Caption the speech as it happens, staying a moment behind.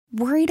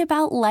Worried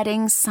about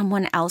letting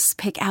someone else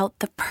pick out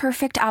the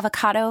perfect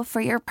avocado for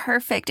your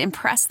perfect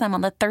impress them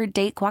on the third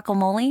date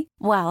guacamole?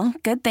 Well,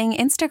 good thing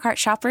Instacart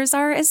shoppers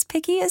are as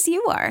picky as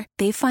you are.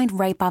 They find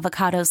ripe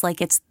avocados like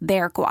it's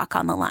their guac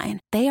on the line.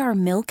 They are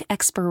milk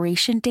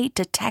expiration date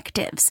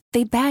detectives.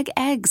 They bag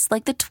eggs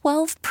like the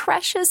 12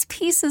 precious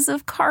pieces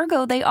of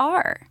cargo they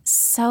are.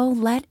 So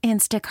let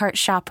Instacart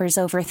shoppers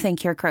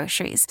overthink your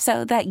groceries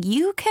so that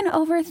you can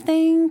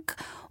overthink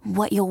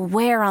what you'll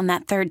wear on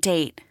that third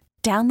date.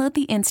 Download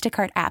the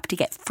Instacart app to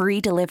get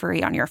free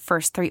delivery on your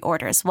first 3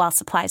 orders while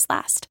supplies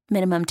last.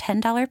 Minimum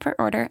 $10 per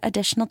order.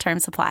 Additional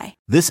terms apply.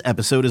 This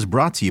episode is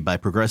brought to you by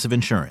Progressive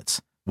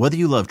Insurance. Whether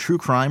you love true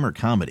crime or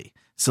comedy,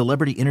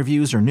 celebrity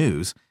interviews or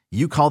news,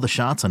 you call the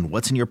shots on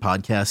what's in your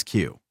podcast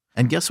queue.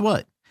 And guess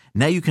what?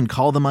 Now you can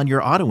call them on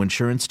your auto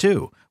insurance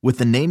too with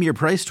the Name Your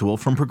Price tool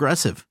from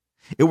Progressive.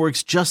 It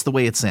works just the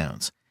way it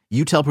sounds.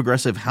 You tell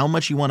Progressive how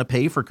much you want to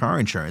pay for car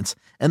insurance,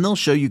 and they'll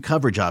show you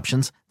coverage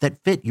options that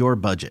fit your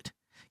budget.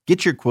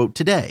 Get your quote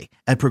today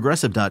at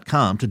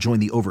Progressive.com to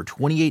join the over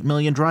 28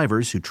 million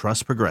drivers who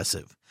trust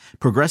Progressive.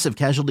 Progressive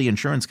Casualty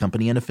Insurance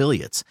Company and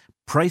Affiliates.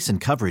 Price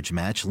and coverage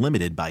match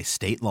limited by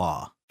state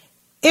law.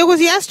 It was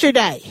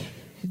yesterday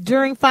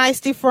during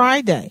Feisty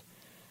Friday.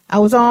 I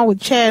was on with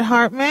Chad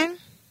Hartman,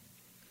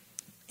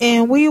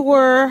 and we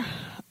were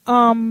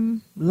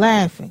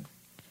laughing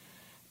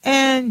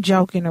and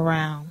joking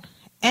around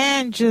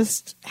and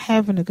just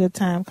having a good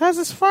time because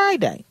it's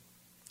Friday.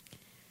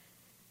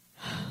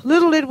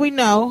 Little did we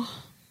know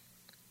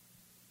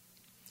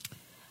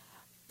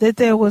that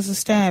there was a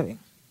stabbing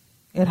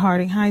at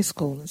Harding High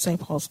School and St.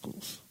 Paul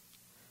schools.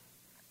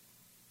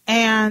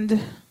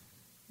 And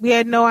we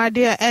had no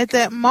idea at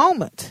that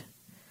moment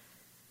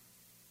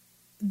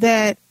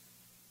that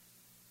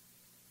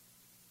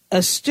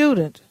a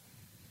student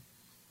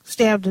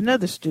stabbed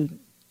another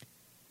student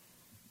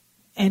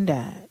and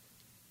died.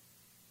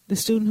 The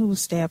student who was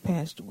stabbed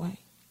passed away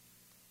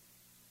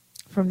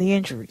from the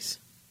injuries.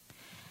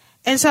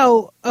 And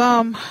so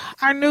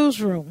our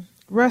newsroom,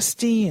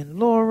 Rusty and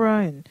Laura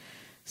and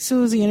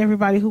Susie and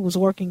everybody who was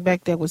working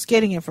back there was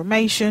getting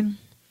information.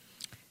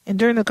 And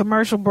during the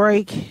commercial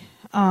break,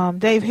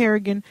 Dave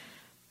Harrigan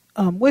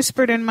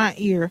whispered in my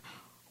ear,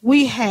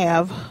 we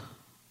have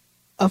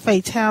a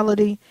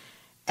fatality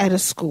at a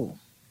school.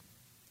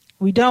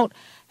 We don't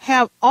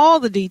have all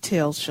the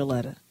details,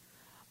 Shaletta,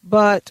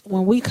 but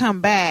when we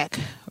come back,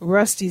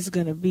 Rusty's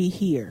going to be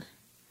here.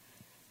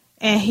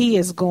 And he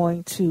is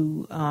going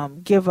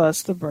to give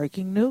us the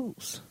breaking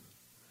news.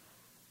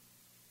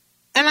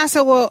 And I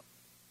said, well,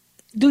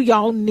 do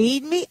y'all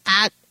need me?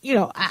 I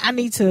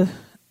need to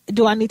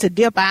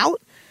dip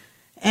out?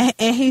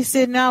 And he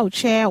said, no,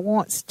 Chad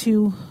wants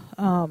to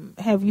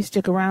have you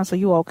stick around so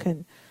you all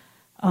can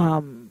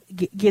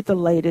get the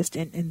latest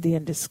and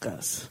then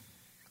discuss.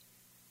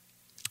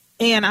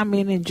 And I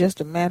mean, in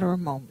just a matter of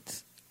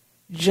moments,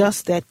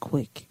 just that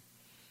quick,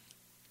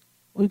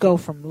 we go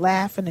from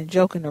laughing and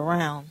joking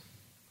around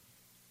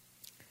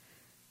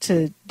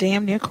to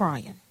damn near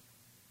crying.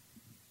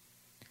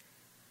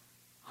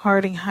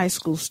 Harding High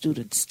School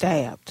student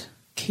stabbed,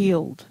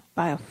 killed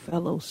by a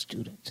fellow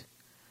student.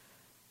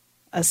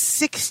 A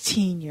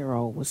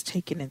 16-year-old was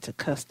taken into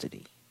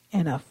custody,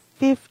 and a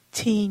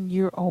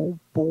 15-year-old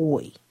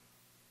boy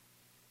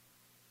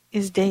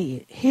is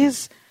dead.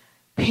 His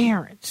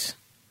parents,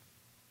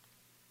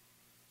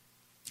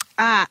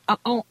 my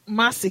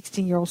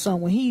 16-year-old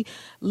son, when he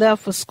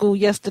left for school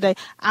yesterday,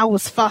 I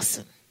was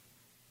fussing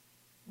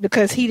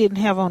because he didn't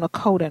have on a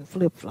coat and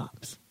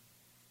flip-flops.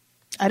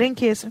 I didn't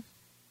kiss him.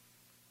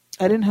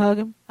 I didn't hug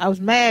him. I was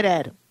mad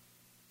at him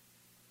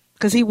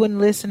because he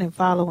wouldn't listen and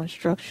follow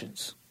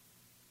instructions.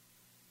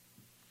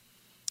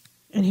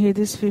 And here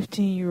this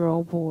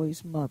 15-year-old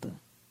boy's mother,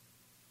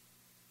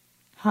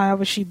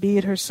 however she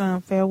bid her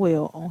son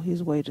farewell on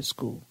his way to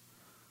school,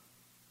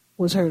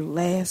 was her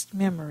last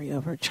memory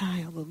of her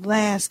child, the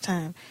last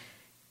time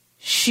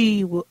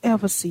she will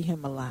ever see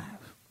him alive.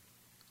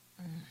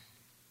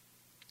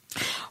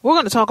 We're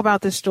going to talk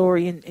about this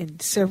story in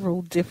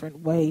several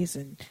different ways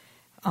and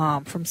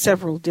from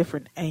several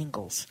different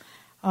angles.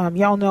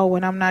 Y'all know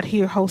when I'm not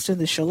here hosting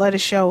the Shaletta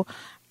Show,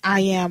 I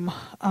am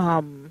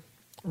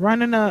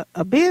running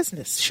a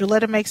business,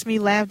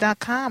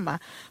 ShalettaMakesMeLaugh.com, my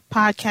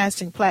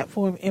podcasting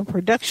platform and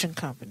production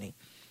company,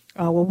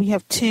 where we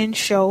have 10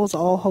 shows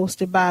all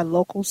hosted by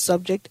local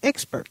subject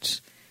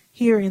experts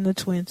here in the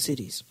Twin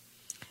Cities.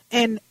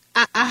 And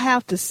I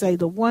have to say,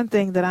 the one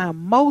thing that I'm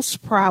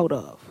most proud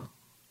of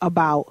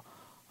about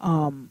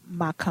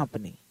my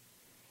company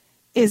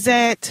is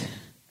that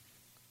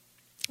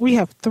we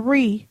have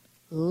 3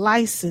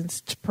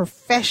 licensed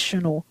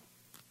professional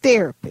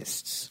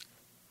therapists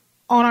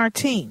on our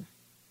team.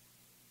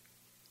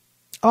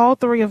 All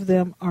 3 of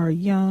them are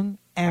young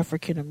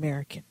African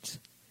Americans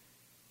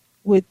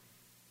with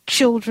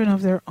children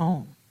of their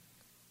own,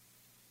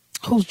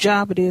 whose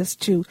job it is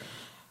to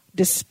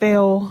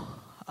dispel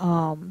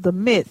the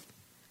myth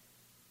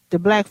that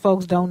black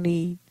folks don't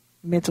need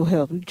mental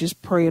health. We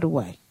just pray it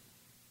away.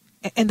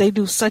 And they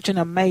do such an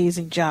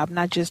amazing job,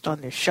 not just on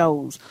their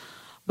shows,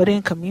 but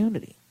in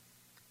community.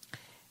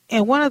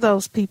 And one of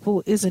those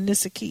people is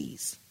Anissa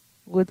Keys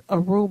with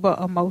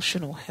Aruba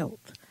Emotional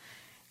Health.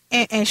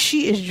 And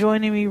she is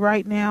joining me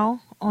right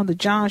now on the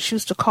John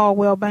Schuster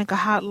Caldwell Banker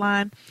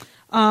Hotline.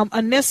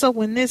 Anissa,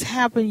 when this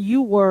happened,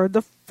 you were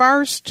the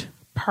first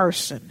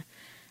person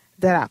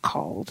that I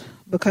called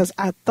because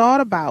I thought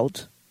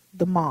about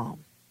the mom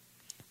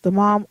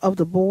of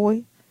the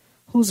boy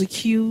who's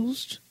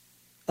accused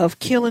of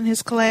killing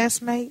his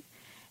classmate,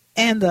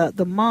 and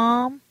the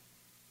mom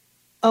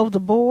of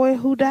the boy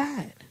who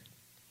died.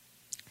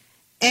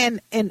 And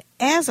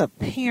as a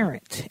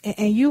parent,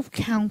 and you've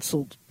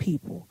counseled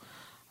people,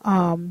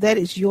 that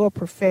is your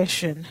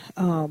profession,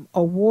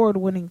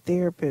 award-winning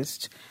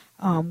therapist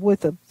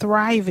with a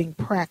thriving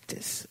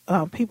practice.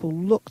 People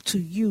look to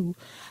you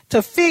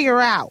to figure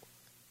out,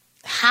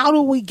 how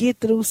do we get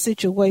through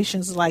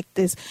situations like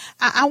this?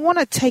 I want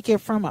to take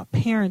it from a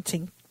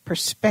parenting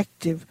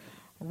perspective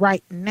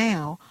right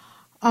now.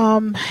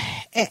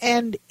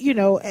 And, you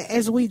know,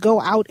 as we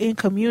go out in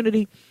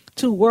community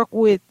to work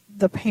with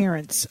the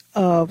parents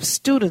of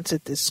students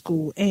at this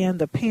school and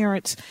the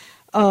parents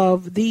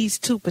of these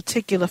two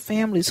particular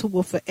families who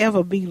will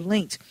forever be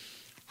linked,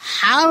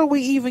 how do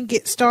we even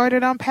get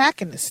started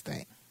unpacking this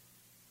thing?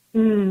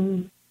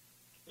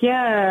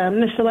 Yeah,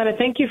 Ms. Shaletta,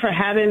 thank you for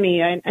having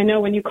me. I know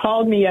when you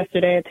called me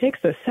yesterday, it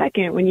takes a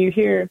second when you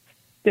hear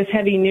this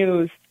heavy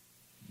news,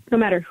 no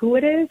matter who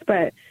it is,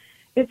 but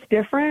it's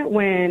different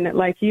when,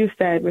 like you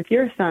said, with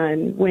your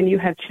son, when you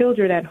have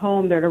children at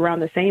home that are around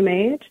the same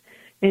age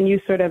and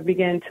you sort of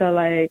begin to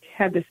like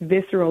have this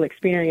visceral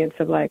experience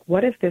of like,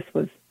 what if this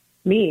was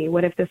me?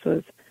 What if this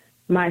was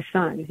my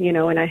son? You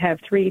know, and I have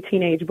 3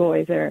 teenage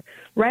boys that are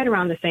right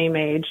around the same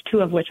age, 2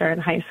 of which are in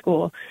high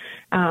school.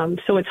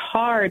 So it's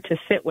hard to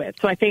sit with.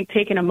 So I think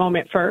taking a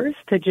moment first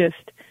to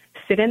just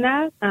sit in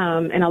that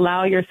and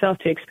allow yourself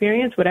to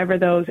experience whatever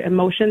those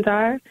emotions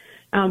are.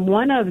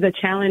 One of the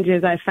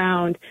challenges I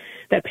found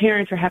that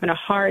parents are having a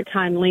hard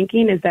time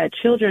linking is that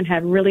children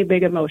have really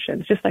big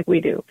emotions, just like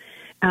we do.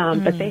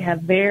 But they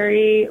have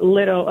very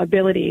little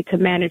ability to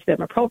manage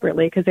them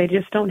appropriately because they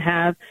just don't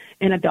have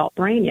an adult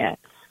brain yet.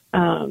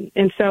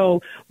 And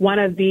so one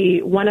of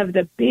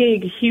the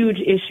big, huge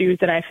issues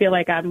that I feel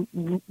like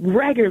I'm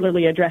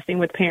regularly addressing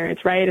with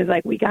parents, right, is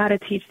like, we got to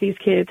teach these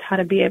kids how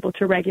to be able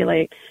to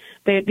regulate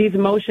these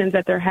emotions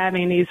that they're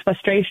having, these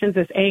frustrations,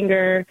 this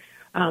anger,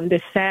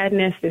 this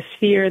sadness, this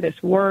fear,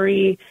 this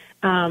worry.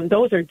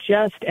 Those are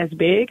just as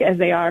big as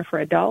they are for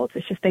adults.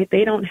 It's just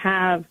they don't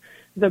have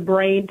the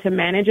brain to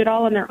manage it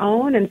all on their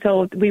own. And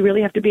so we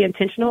really have to be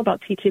intentional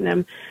about teaching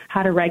them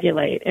how to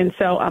regulate. And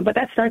so, but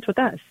that starts with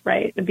us,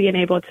 right? Being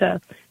able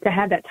to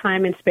have that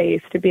time and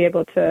space to be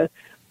able to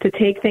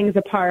take things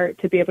apart,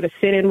 to be able to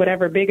sit in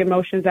whatever big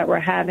emotions that we're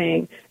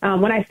having.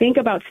 When I think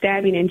about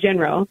stabbing in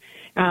general,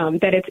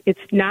 that it's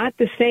not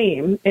the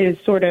same as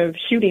sort of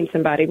shooting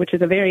somebody, which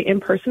is a very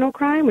impersonal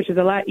crime, which is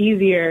a lot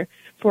easier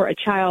for a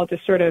child to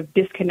sort of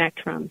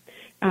disconnect from.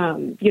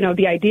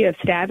 The idea of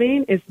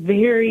stabbing is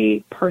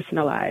very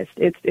personalized.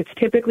 It's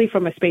typically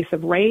from a space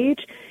of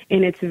rage,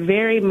 and it's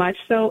very much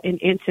so an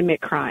intimate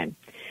crime.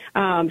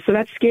 So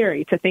that's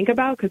scary to think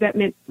about, because that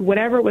meant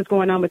whatever was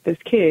going on with this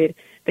kid,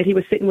 that he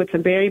was sitting with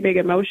some very big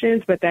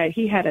emotions, but that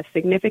he had a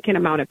significant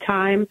amount of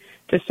time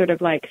to sort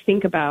of like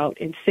think about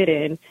and sit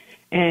in.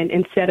 And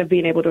instead of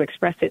being able to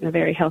express it in a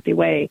very healthy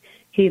way,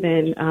 he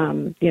then,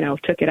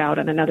 took it out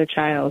on another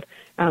child,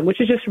 which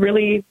is just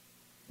really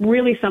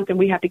something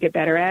we have to get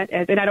better at.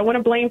 And I don't want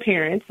to blame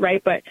parents,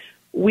 right? But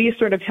we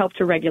sort of help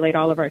to regulate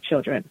all of our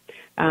children.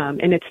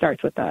 And it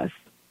starts with us.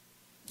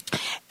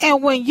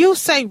 And when you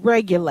say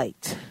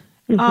regulate,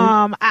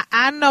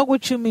 I know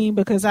what you mean,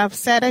 because I've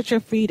sat at your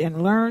feet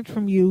and learned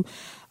from you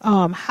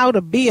how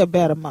to be a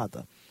better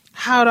mother,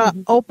 how to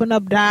open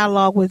up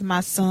dialogue with my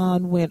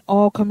son when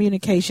all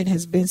communication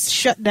has been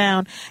shut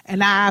down.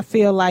 And I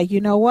feel like, you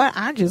know what,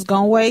 I'm just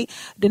going to wait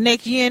the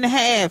next year and a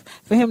half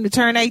for him to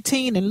turn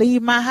 18 and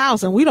leave my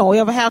house, and we don't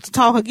ever have to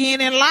talk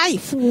again in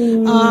life.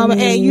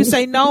 And you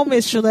say, no,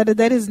 Miss Shaletta,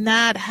 that is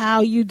not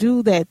how you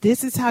do that.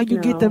 This is how you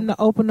get them to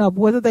open up,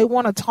 whether they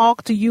want to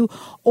talk to you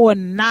or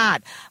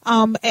not.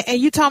 And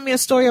you told me a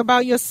story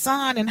about your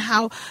son and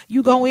how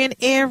you go in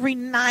every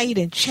night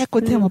and check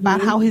with him about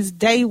how his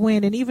day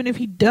went. And even if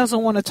he doesn't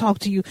want to talk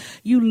to you,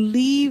 you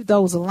leave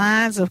those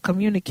lines of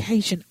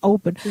communication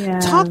open. Yeah.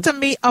 Talk to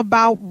me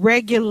about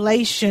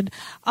regulation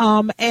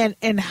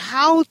and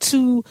how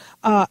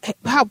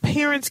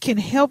parents can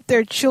help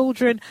their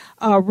children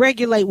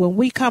regulate when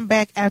we come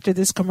back after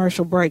this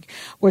commercial break.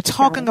 We're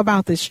talking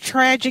about this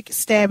tragic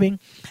stabbing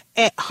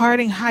at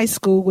Harding High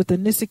School with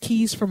Anissa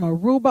Keys from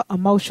Aruba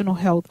Emotional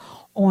Health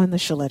on The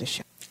Shaletta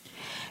Show.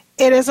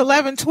 It is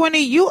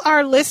 11:20. You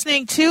are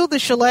listening to The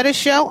Shaletta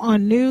Show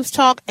on News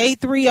Talk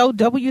 830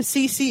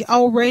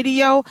 WCCO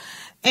Radio.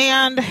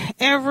 And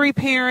every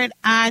parent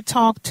I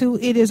talk to,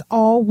 it is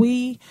all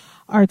we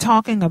are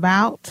talking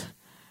about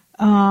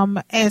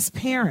as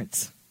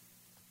parents.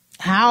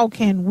 How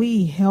can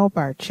we help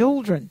our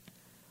children?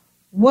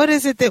 What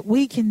is it that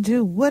we can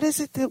do? What is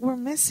it that we're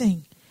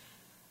missing?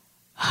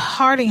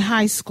 Harding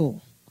High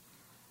School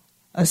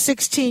A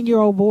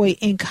 16-year-old boy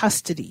in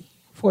custody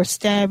for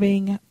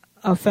stabbing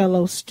a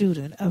fellow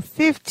student. A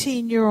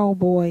 15-year-old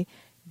boy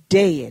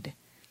dead.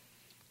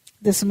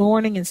 This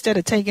morning, instead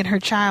of taking her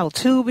child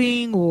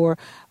tubing or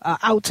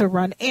out to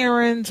run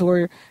errands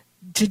or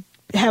to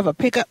have a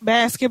pickup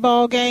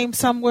basketball game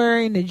somewhere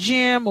in the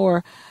gym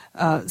or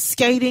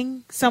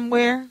skating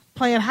somewhere,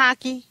 playing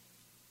hockey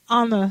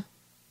on the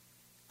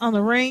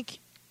rink,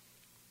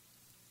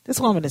 this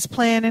woman is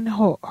planning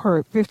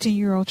her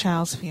 15-year-old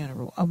child's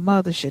funeral. A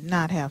mother should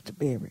not have to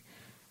bury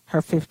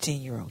her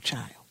 15-year-old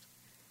child.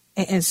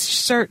 And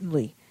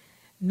certainly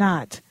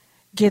not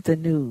get the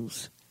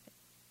news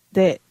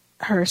that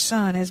her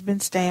son has been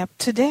stabbed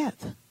to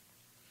death.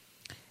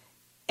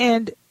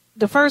 And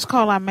the first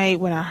call I made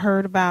when I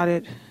heard about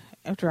it,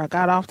 after I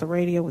got off the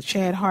radio with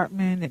Chad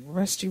Hartman and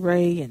Rusty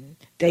Ray and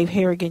Dave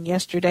Harrigan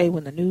yesterday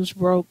when the news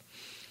broke,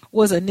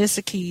 was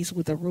Anissa Keys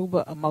with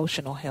Aruba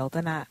Emotional Health.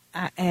 And I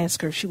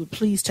asked her if she would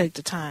please take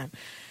the time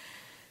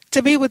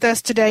to be with us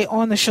today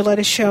on the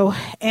Shaletta Show.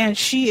 And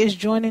she is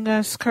joining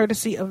us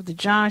courtesy of the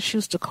John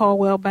Schuster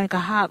Caldwell Banker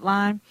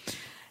Hotline.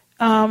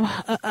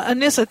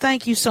 Anissa,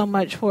 thank you so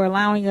much for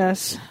allowing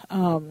us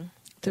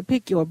to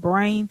pick your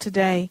brain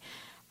today.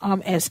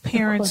 As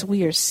parents,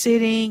 we are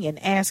sitting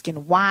and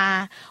asking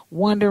why,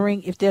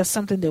 wondering if there's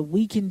something that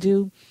we can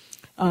do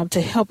to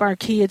help our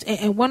kids.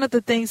 And one of the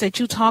things that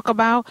you talk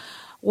about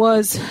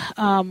was,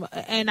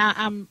 and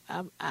I'm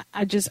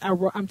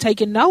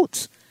taking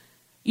notes.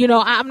 You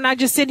know, I'm not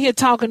just sitting here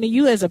talking to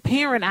you as a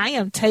parent. I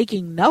am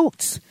taking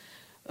notes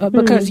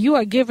because you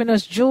are giving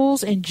us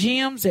jewels and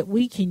gems that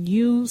we can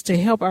use to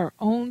help our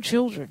own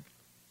children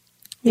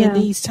in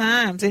these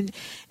times. And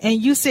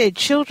you said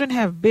children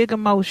have big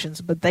emotions,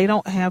 but they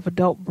don't have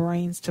adult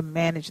brains to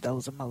manage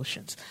those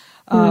emotions.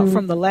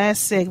 From the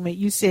last segment,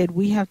 you said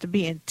we have to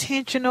be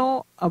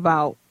intentional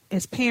about,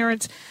 as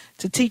parents,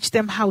 to teach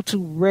them how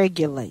to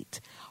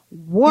regulate.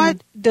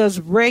 What does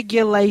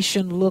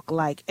regulation look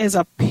like? As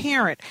a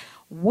parent,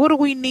 what do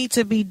we need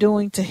to be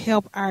doing to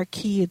help our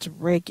kids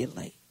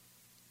regulate?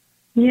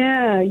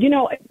 Yeah, you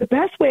know, the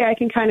best way I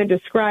can kind of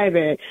describe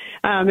it,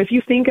 if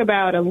you think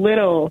about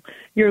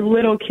your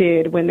little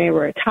kid when they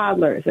were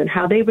toddlers and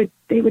how they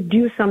would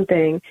do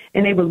something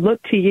and they would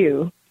look to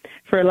you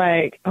for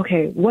like,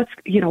 okay,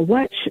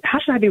 how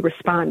should I be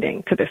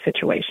responding to this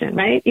situation,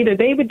 right? Either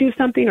they would do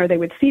something or they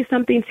would see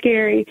something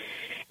scary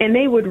and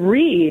they would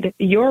read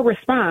your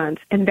response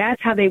and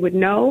that's how they would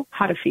know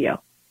how to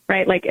feel.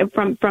 Right? Like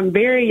from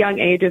very young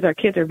ages, our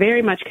kids are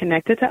very much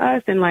connected to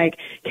us and like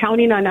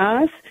counting on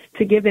us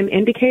to give them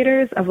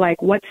indicators of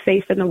like what's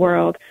safe in the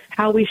world,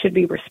 how we should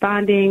be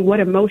responding, what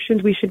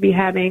emotions we should be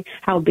having,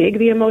 how big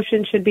the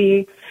emotion should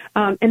be.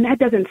 And that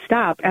doesn't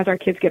stop as our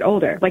kids get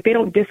older. Like they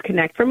don't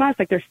disconnect from us,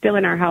 like they're still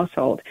in our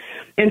household.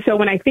 And so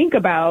when I think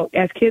about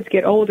as kids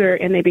get older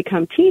and they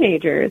become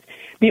teenagers,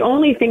 the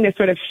only thing that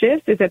sort of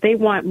shifts is that they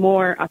want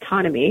more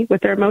autonomy with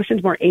their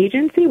emotions, more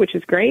agency, which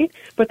is great,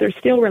 but they're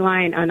still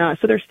relying on us.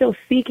 So they're still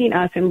seeking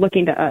us and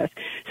looking to us.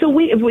 So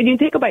when you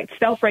think about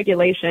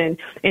self-regulation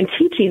and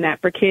teaching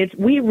that for kids,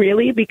 we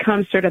really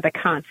become sort of the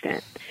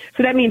constant.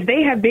 So that means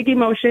they have big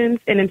emotions,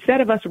 and instead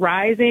of us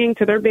rising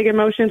to their big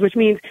emotions, which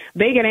means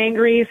they get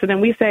angry, so then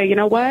we say, you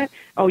know what?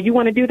 Oh, you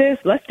want to do this?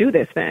 Let's do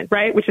this then,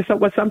 right? Which is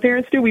what some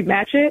parents do. We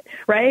match it,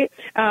 right?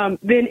 Then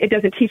it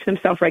doesn't teach them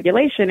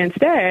self-regulation.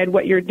 Instead,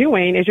 what you're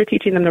doing is you're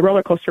teaching them the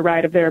roller coaster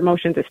ride of their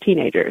emotions as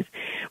teenagers.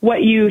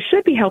 What you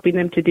should be helping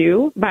them to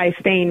do by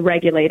staying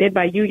regulated,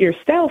 by you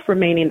yourself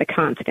remaining the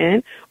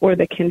constant or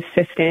the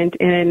consistent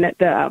in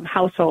the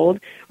household,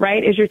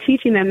 right, is you're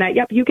teaching them that,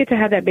 yep, you get to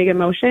have that big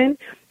emotion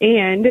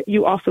and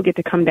you also get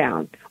to come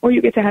down, or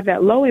you get to have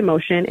that low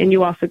emotion and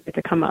you also get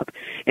to come up.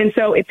 And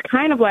so it's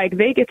kind of like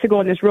they get to go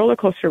on this roller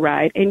coaster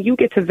ride and you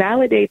get to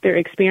validate their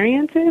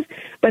experiences,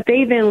 but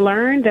they then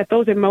learn that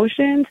those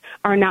emotions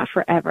are not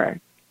forever.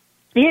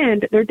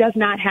 And there does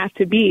not have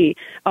to be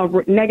a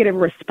negative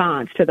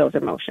response to those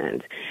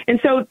emotions. And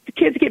so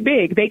kids get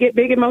big. They get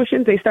big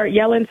emotions. They start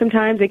yelling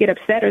sometimes. They get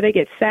upset or they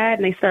get sad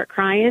and they start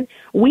crying.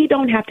 We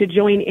don't have to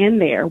join in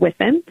there with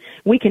them.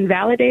 We can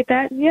validate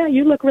that. Yeah,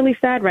 you look really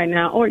sad right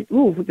now. Or,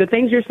 ooh, the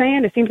things you're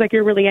saying, it seems like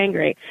you're really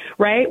angry,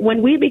 right?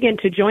 When we begin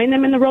to join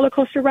them in the roller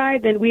coaster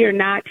ride, then we are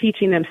not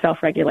teaching them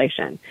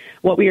self-regulation.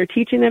 What we are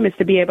teaching them is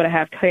to be able to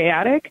have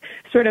chaotic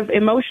sort of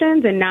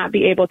emotions and not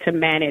be able to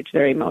manage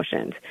their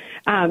emotions.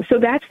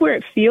 So that's where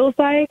it feels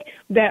like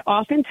that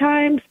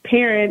oftentimes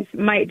parents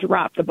might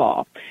drop the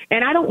ball.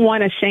 And I don't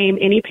want to shame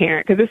any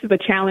parent because this is a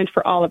challenge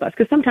for all of us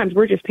because sometimes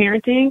we're just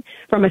parenting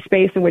from a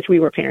space in which we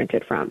were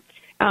parented from.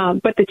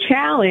 But the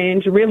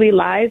challenge really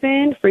lies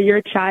in for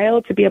your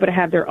child to be able to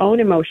have their own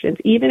emotions,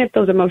 even if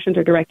those emotions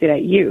are directed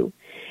at you,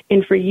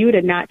 and for you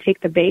to not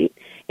take the bait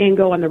and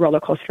go on the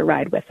roller coaster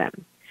ride with them.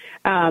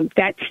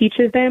 That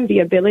teaches them the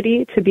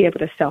ability to be able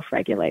to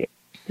self-regulate.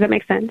 Does that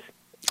make sense?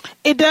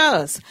 It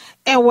does.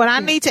 And what I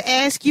need to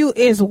ask you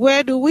is,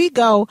 where do we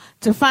go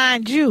to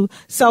find you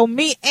so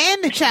me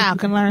and the child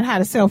can learn how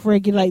to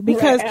self-regulate?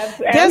 Because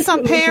there's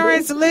some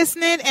parents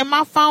listening, and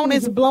my phone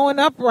is blowing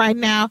up right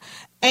now.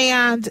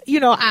 And,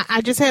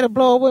 I just had a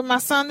blow up with my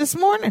son this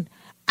morning.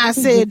 I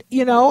said,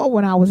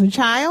 when I was a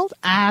child,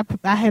 I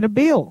had a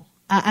bill.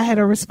 I had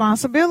a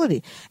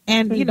responsibility,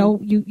 and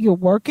you're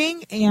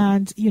working,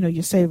 and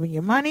you're saving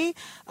your money,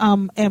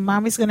 and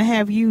mommy's going to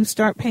have you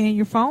start paying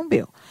your phone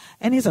bill.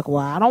 And he's like, well,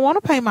 I don't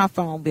want to pay my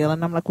phone bill.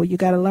 And I'm like, well, you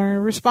got to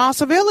learn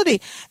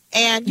responsibility.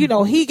 And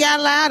he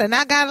got loud and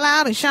I got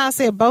loud, and Sean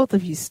said, both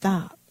of you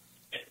stop.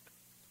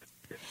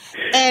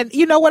 And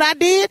you know what I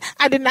did?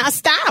 I did not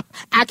stop.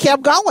 I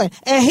kept going,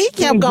 and he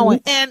kept going.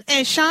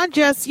 And Sean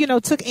just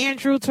took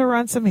Andrew to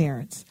run some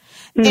errands.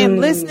 And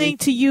listening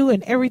to you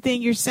and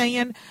everything you're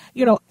saying,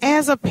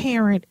 as a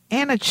parent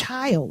and a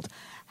child,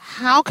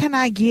 how can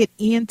I get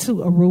into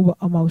Aruba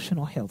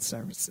Emotional Health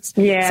Services?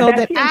 Yeah, so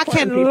that I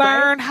can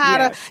learn how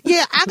to,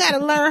 I got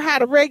to learn how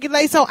to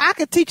regulate so I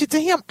can teach it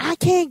to him. I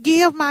can't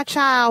give my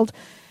child,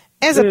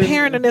 as a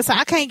parent in this,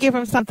 I can't give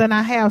him something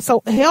I have.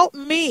 So help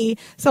me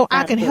so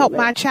I can help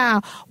my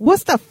child.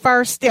 What's the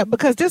first step?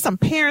 Because there's some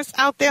parents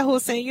out there who are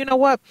saying, you know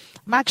what?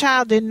 My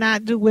child did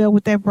not do well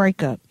with that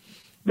breakup.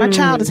 My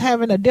child is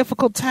having a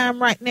difficult time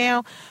right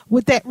now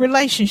with that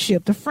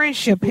relationship. The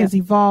friendship has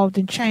evolved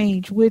and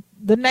changed with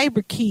the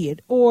neighbor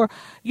kid. Or,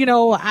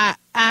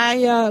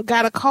 I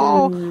got a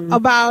call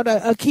about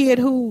a kid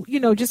who,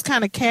 just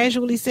kind of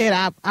casually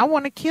said, I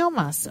want to kill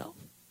myself.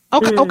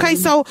 Okay.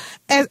 So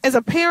as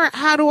a parent,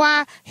 how do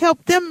I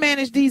help them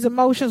manage these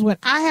emotions when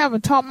I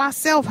haven't taught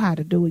myself how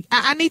to do it?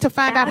 I need to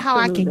find out how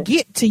I can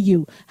get to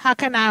you. How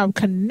can I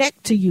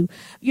connect to you?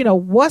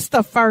 What's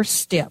the first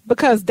step?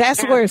 Because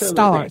that's where it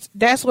starts.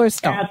 That's where it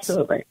starts.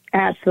 Absolutely.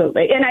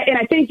 And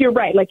I think you're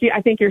right.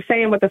 I think you're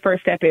saying what the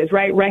first step is,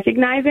 right?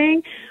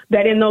 Recognizing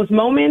that in those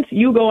moments,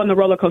 you go on the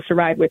roller coaster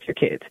ride with your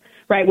kids,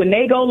 right? When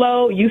they go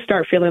low, you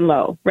start feeling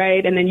low,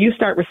 right? And then you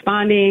start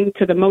responding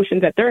to the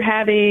emotions that they're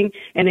having,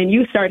 and then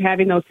you start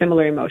having those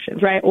similar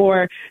emotions, right?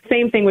 Or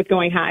same thing with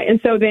going high. And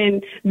so then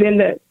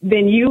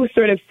you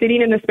sort of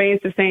sitting in the space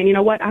of saying, you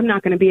know what, I'm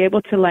not going to be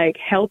able to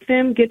help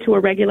them get to a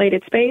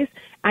regulated space.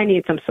 I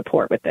need some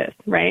support with this,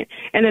 right?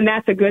 And then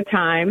that's a good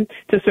time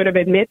to sort of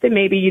admit that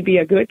maybe you'd be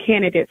a good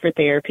candidate for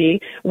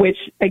therapy, which,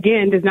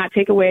 again, does not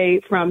take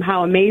away from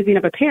how amazing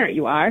of a parent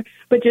you are,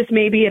 but just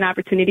maybe an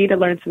opportunity to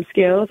learn some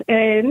skills,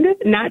 and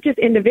not just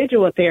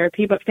individual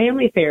therapy, but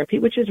family therapy,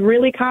 which is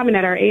really common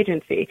at our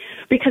agency,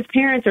 because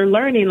parents are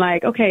learning,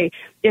 okay,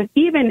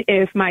 even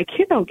if my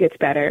kiddo gets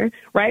better,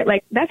 right,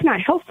 that's not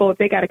helpful if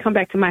they got to come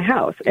back to my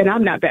house and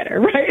I'm not better,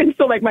 right? And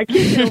so, my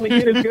kid can only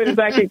get as good as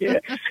I can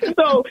get.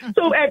 So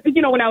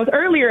when I was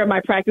earlier in my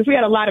practice, we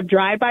had a lot of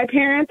drive-by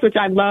parents, which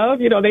I love.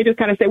 They just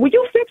kind of say, will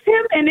you fix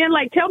him? And then,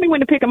 tell me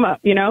when to pick him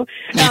up, Now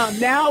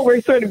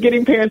we're sort of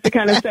getting parents to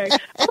kind of say,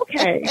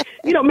 okay,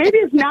 maybe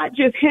it's not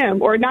just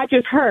him or not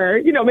just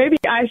her. Maybe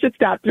I should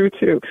stop through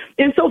too.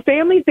 And so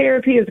family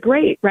therapy is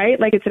great, right?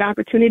 It's an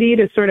opportunity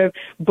to sort of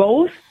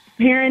both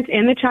parent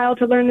and the child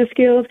to learn the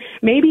skills,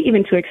 maybe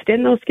even to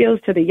extend those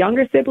skills to the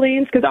younger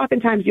siblings, because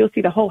oftentimes you'll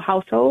see the whole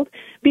household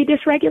be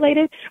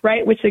dysregulated,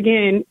 right? Which,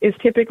 again, is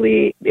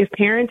typically, if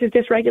parent is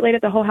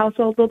dysregulated, the whole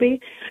household will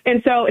be.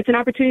 And so it's an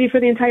opportunity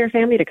for the entire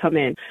family to come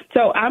in.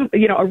 So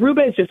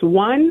Aruba is just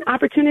one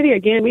opportunity.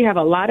 Again, we have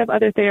a lot of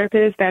other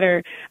therapists that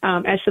are,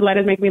 as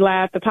Shaletta's Make Me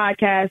Laugh, the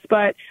podcast,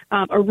 but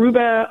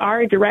Aruba,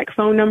 our direct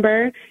phone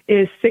number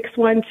is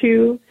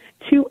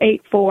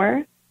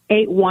 612-284-8115.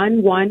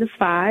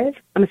 I'm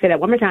going to say that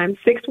one more time,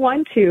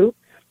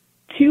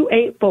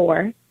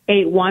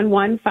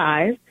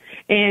 612-284-8115.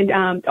 And,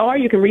 or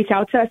you can reach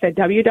out to us at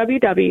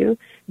www.aruba,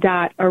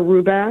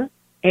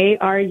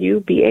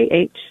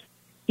 A-R-U-B-A-H,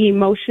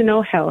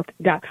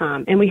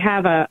 emotionalhealth.com. And we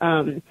have a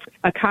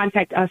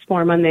contact us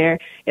form on there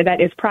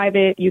that is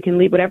private. You can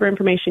leave whatever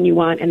information you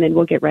want, and then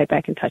we'll get right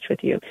back in touch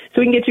with you.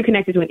 So we can get you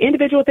connected to an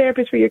individual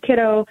therapist for your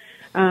kiddo,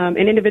 an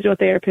individual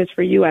therapist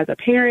for you as a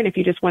parent if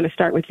you just want to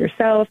start with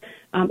yourself,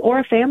 or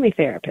a family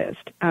therapist,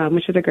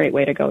 which is a great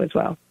way to go as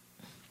well.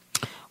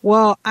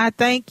 Well, I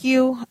thank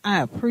you. I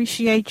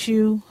appreciate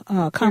you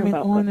coming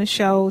on the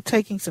show,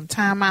 taking some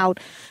time out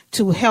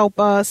to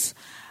help us.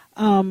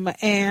 We are,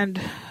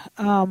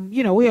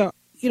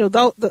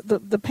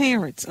 the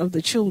parents of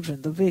the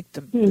children, the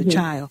victim, the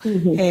child,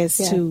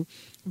 has to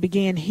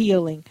begin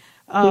healing.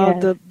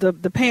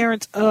 The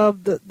parents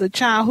of the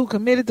child who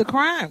committed the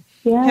crime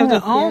have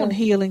their own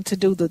healing to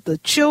do. The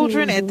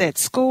children at that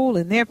school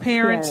and their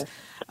parents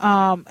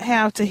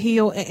have to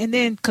heal. And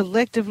then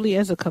collectively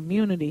as a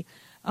community,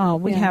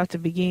 we have to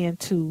begin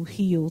to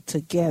heal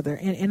together.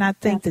 And I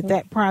think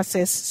that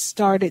process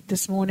started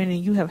this morning,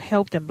 and you have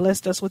helped and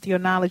blessed us with your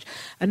knowledge.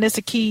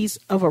 Anissa Keys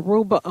of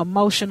Aruba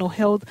Emotional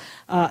Health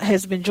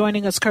has been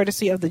joining us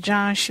courtesy of the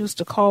John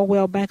Schuster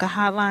Caldwell Banker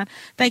Hotline.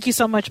 Thank you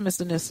so much,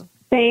 Mr. Nissa.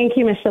 Thank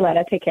you, Ms.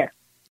 Shaletta. Take care.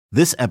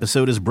 This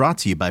episode is brought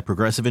to you by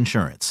Progressive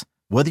Insurance.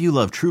 Whether you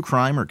love true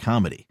crime or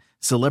comedy,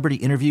 celebrity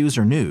interviews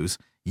or news,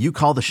 you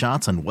call the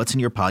shots on what's in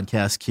your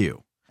podcast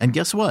queue. And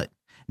guess what?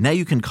 Now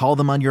you can call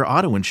them on your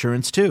auto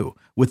insurance too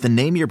with the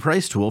Name Your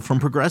Price tool from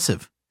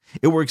Progressive.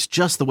 It works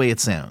just the way it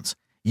sounds.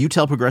 You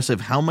tell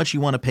Progressive how much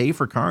you want to pay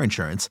for car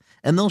insurance,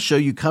 and they'll show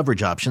you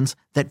coverage options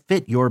that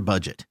fit your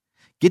budget.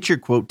 Get your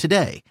quote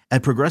today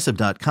at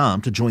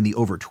Progressive.com to join the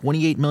over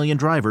 28 million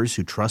drivers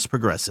who trust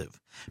Progressive.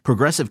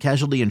 Progressive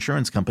Casualty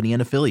Insurance Company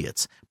and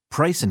Affiliates.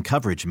 Price and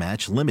coverage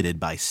match limited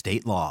by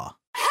state law.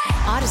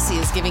 Odyssey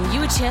is giving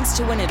you a chance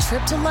to win a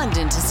trip to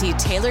London to see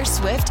Taylor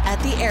Swift at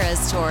the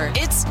Eras Tour.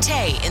 It's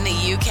Tay in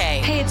the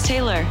UK. Hey, it's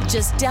Taylor.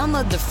 Just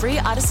download the free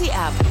Odyssey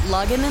app,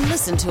 log in and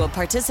listen to a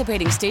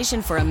participating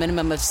station for a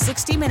minimum of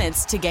 60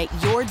 minutes to get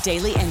your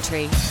daily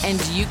entry.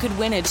 And you could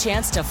win a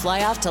chance to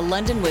fly off to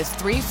London with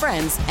 3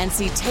 friends and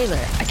see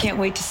Taylor. I can't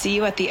wait to see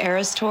you at the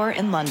Eras Tour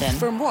in London.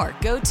 For more,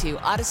 go to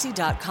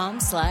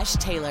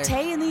odyssey.com/Taylor.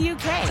 Tay in the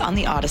UK. It's on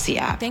the Odyssey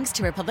app. Thanks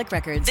to Republic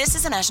Records. This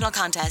is a national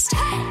contest.